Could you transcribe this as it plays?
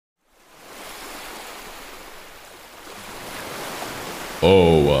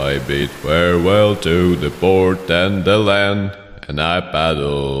Oh, I bid farewell to the port and the land, and I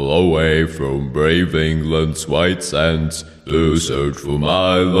paddle away from brave England's white sands, to search for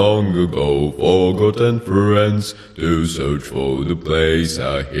my long ago forgotten friends, to search for the place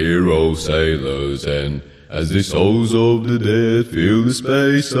our hero sailors in. As the souls of the dead fill the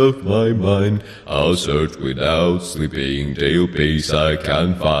space of my mind, I'll search without sleeping till peace I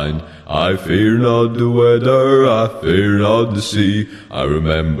can find. I fear not the weather, I fear not the sea. I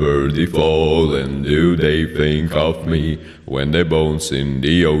remember the fallen, do they think of me, when their bones in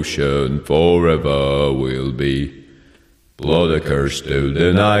the ocean forever will be. Blood a curse to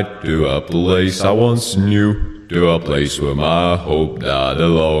the night, to a place I once knew, to a place where my hope died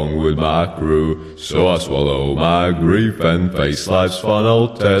along with my crew. So I swallow my grief and face life's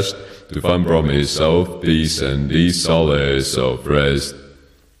final test, to find promise of peace and the solace of rest.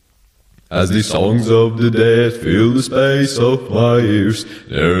 As the songs of the dead fill the space of my ears,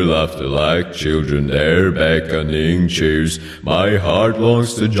 their laughter like children, their beckoning cheers, my heart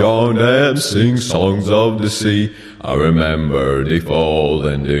longs to join them, sing songs of the sea. I remember the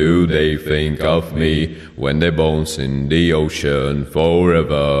fallen, do they think of me, when their bones in the ocean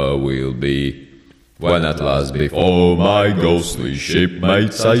forever will be. When at last before my ghostly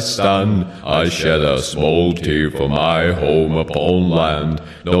shipmates I stand, I shed a small tear for my home upon land.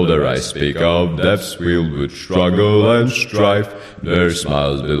 Though there I speak of depths filled with struggle and strife, their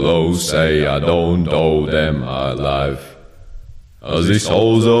smiles below say I don't owe them my life. As the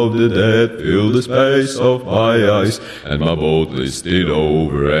souls of the dead fill the space of my eyes, and my boat listed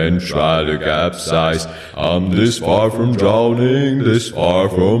over and try to capsize, I'm this far from drowning, this far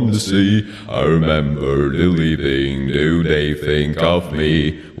from the sea. I remember the living, do they think of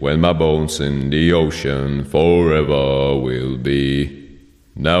me, when my bones in the ocean forever will be.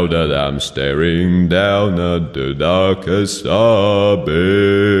 Now that I'm staring down at the darkest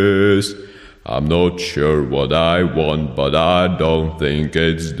abyss, I'm not sure what I want, but I don't think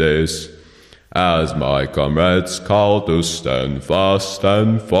it's this. As my comrades call to stand fast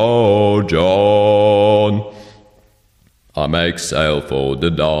and forge on, I make sail for the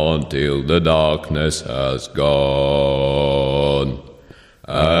dawn till the darkness has gone.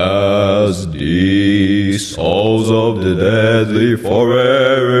 As the souls of the dead live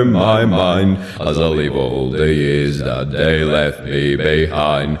forever in my mind, as I live all the years that they left me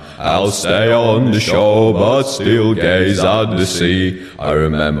behind, I'll stay on the shore but still gaze at the sea. I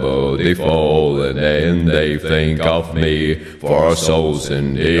remember the fallen and they think of me, for our souls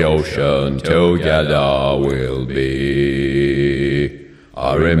in the ocean together will be.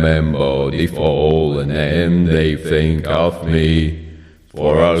 I remember the fallen and they think of me,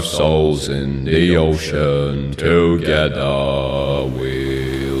 for our souls in the ocean together we